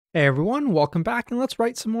Hey everyone, welcome back and let's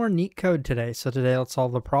write some more neat code today. So today let's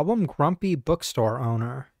solve the problem, grumpy bookstore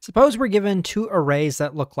owner. Suppose we're given two arrays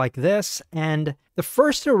that look like this, and the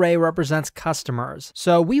first array represents customers.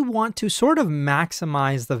 So we want to sort of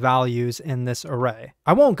maximize the values in this array.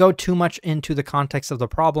 I won't go too much into the context of the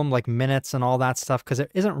problem like minutes and all that stuff because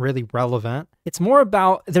it isn't really relevant. It's more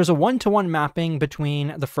about there's a one-to-one mapping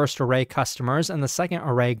between the first array customers and the second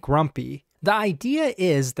array grumpy. The idea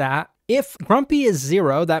is that if grumpy is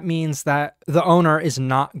 0, that means that the owner is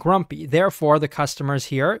not grumpy. Therefore, the customers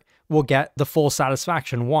here will get the full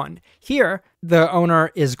satisfaction 1. Here, the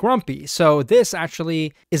owner is grumpy. So this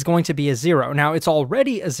actually is going to be a 0. Now, it's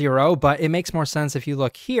already a 0, but it makes more sense if you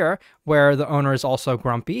look here where the owner is also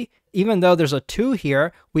grumpy. Even though there's a 2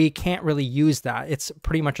 here, we can't really use that. It's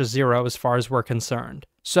pretty much a 0 as far as we're concerned.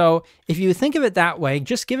 So if you think of it that way,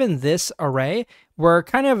 just given this array, we're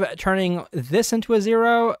kind of turning this into a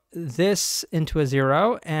 0, this into a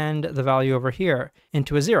 0, and the value over here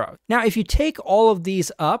into a 0. Now, if you take all of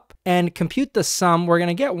these up and compute the sum, we're going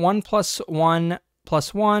to get 1 plus 1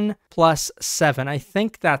 plus 1 plus 7. I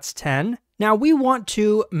think that's 10. Now we want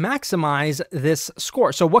to maximize this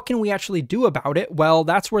score. So what can we actually do about it? Well,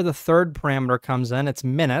 that's where the third parameter comes in. It's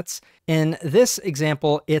minutes. In this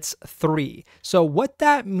example, it's 3. So what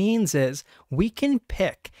that means is we can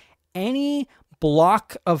pick any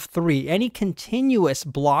block of 3, any continuous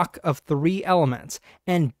block of 3 elements,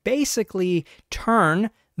 and basically turn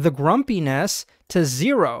the grumpiness to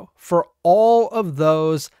 0 for all of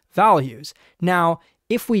those values. Now,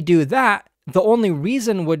 if we do that, the only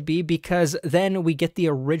reason would be because then we get the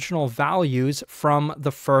original values from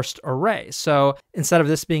the first array. So instead of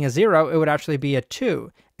this being a 0, it would actually be a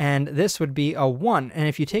 2, and this would be a 1. And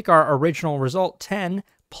if you take our original result, 10,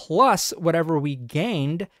 plus whatever we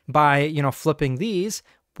gained by, flipping these,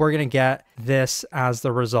 we're going to get this as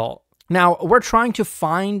the result. Now, we're trying to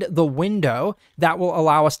find the window that will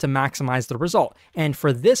allow us to maximize the result. And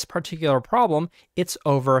for this particular problem, it's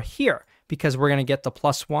over here, because we're going to get the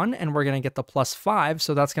 +1 and we're going to get the +5.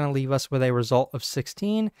 So that's going to leave us with a result of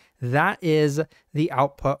 16. That is the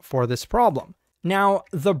output for this problem. Now,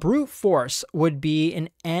 the brute force would be an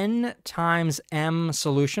n times m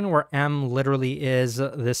solution, where m literally is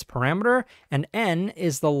this parameter and n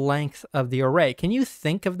is the length of the array. Can you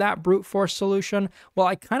think of that brute force solution? Well,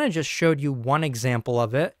 I kind of just showed you one example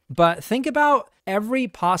of it, but think about every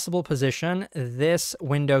possible position this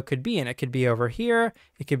window could be in. It could be over here,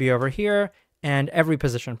 it could be over here, and every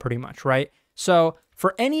position pretty much, right? So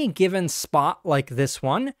for any given spot like this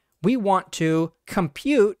one, we want to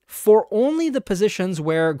compute for only the positions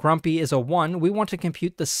where grumpy is a 1, we want to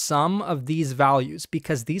compute the sum of these values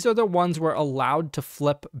because these are the ones we're allowed to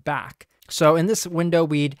flip back. So in this window,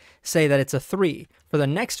 we'd say that it's a 3. For the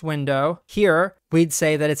next window here, we'd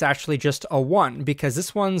say that it's actually just a 1 because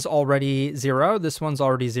this one's already 0, this one's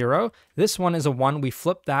already 0, this one is a 1, we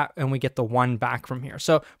flip that and we get the 1 back from here.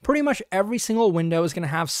 So pretty much every single window is going to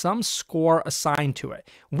have some score assigned to it.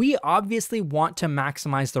 We obviously want to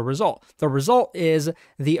maximize the result. The result is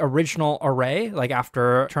the original array, like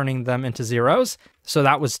after turning them into zeros. So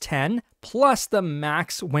that was 10 plus the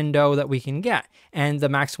max window that we can get. And the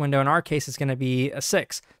max window in our case is going to be a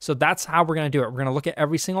 6. So that's how we're going to do it. We're going to look at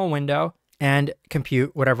every single window and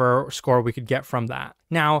compute whatever score we could get from that.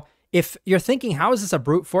 Now, if you're thinking, how is this a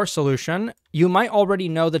brute force solution? You might already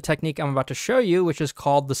know the technique I'm about to show you, which is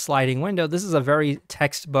called the sliding window. This is a very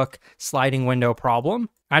textbook sliding window problem.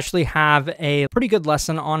 I actually have a pretty good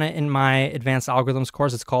lesson on it in my advanced algorithms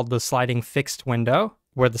course. It's called the sliding fixed window,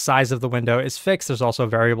 where the size of the window is fixed. There's also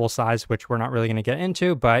variable size, which we're not really going to get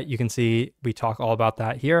into, but you can see we talk all about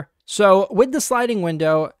that here. So with the sliding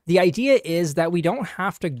window, the idea is that we don't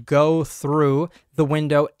have to go through the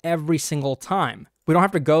window every single time. We don't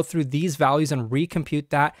have to go through these values and recompute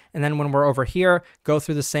that. And then when we're over here, go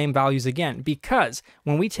through the same values again. Because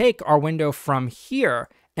when we take our window from here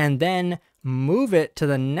and then move it to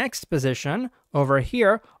the next position over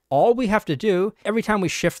here, all we have to do, every time we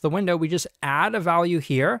shift the window, we just add a value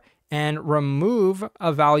here and remove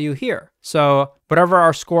a value here. So whatever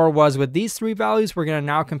our score was with these 3 values, we're going to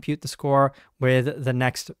now compute the score with the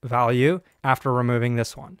next value after removing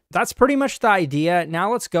this one. That's pretty much the idea.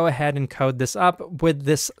 Now let's go ahead and code this up with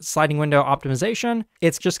this sliding window optimization.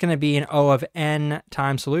 It's just going to be an O of n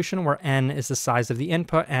time solution, where n is the size of the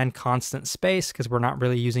input and constant space because we're not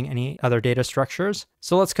really using any other data structures.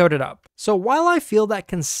 So let's code it up. So while I feel that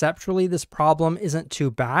conceptually this problem isn't too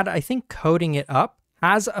bad, I think coding it up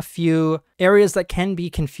has a few areas that can be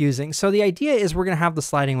confusing. So the idea is we're going to have the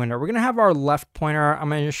sliding window. We're going to have our left pointer.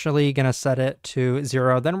 I'm initially going to set it to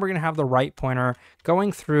 0. Then we're going to have the right pointer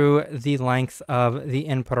going through the length of the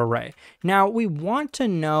input array. Now we want to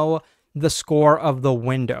know the score of the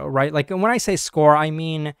window, right? Like when I say score, I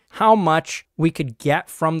mean how much we could get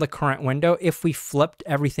from the current window if we flipped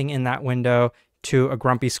everything in that window to a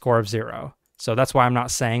grumpy score of 0. So that's why I'm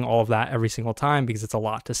not saying all of that every single time, because it's a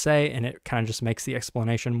lot to say and it kind of just makes the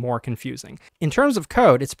explanation more confusing. In terms of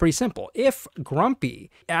code, it's pretty simple. If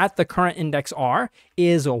grumpy at the current index R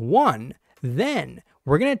is 1, then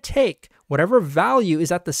we're going to take whatever value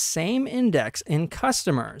is at the same index in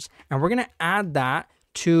customers, and we're going to add that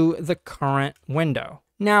to the current window.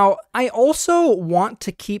 Now, I also want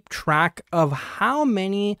to keep track of how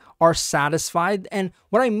many are satisfied. And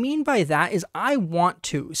what I mean by that is I want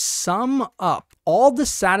to sum up all the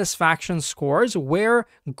satisfaction scores where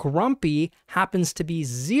grumpy happens to be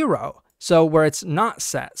 0. So where it's not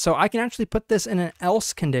set. So I can actually put this in an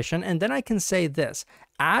else condition, and then I can say this: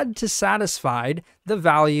 add to satisfied the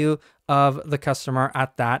value of the customer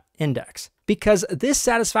at that index. Because this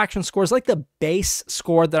satisfaction score is like the base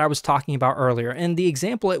score that I was talking about earlier. In the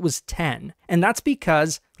example, it was 10. And that's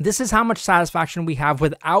because this is how much satisfaction we have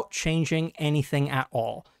without changing anything at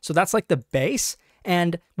all. So that's like the base.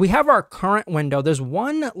 And we have our current window. There's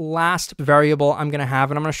one last variable I'm going to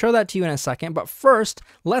have, and I'm going to show that to you in a second. But first,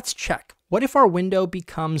 let's check. What if our window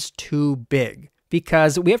becomes too big?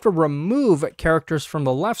 Because we have to remove characters from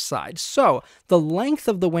the left side. So the length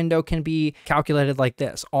of the window can be calculated like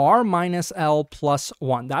this: R minus L plus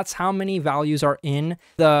 1. That's how many values are in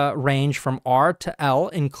the range from R to L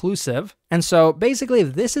inclusive. And so basically,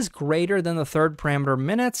 if this is greater than the third parameter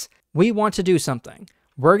minutes, we want to do something.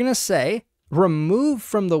 We're going to say remove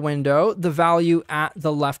from the window the value at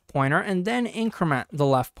the left pointer and then increment the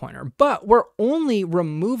left pointer. But we're only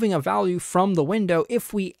removing a value from the window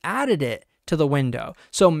if we added it to the window.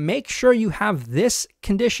 So make sure you have this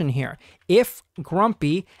condition here. If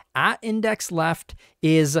grumpy at index left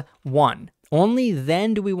is 1, only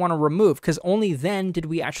then do we want to remove, because only then did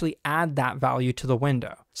we actually add that value to the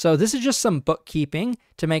window. So this is just some bookkeeping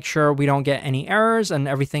to make sure we don't get any errors and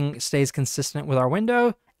everything stays consistent with our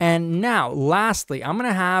window. And now, lastly, I'm going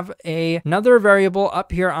to have another variable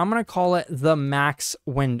up here. I'm going to call it the max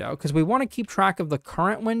window, because we want to keep track of the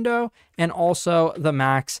current window and also the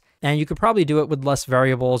max. And you could probably do it with less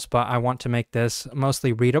variables, but I want to make this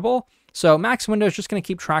mostly readable. So max window is just going to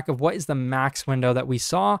keep track of what is the max window that we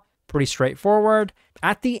saw. Pretty straightforward.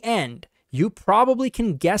 At the end, you probably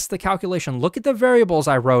can guess the calculation. Look at the variables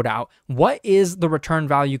I wrote out. What is the return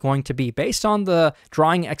value going to be? Based on the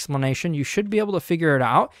drawing explanation, you should be able to figure it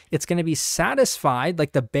out. It's going to be satisfied,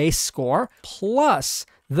 like the base score, plus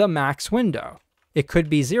the max window. It could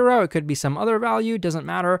be 0, it could be some other value, doesn't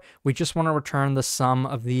matter. We just want to return the sum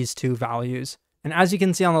of these two values. And as you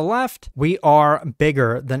can see on the left, we are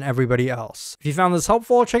bigger than everybody else. If you found this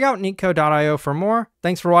helpful, check out Leetcode.io for more.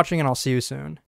 Thanks for watching, and I'll see you soon.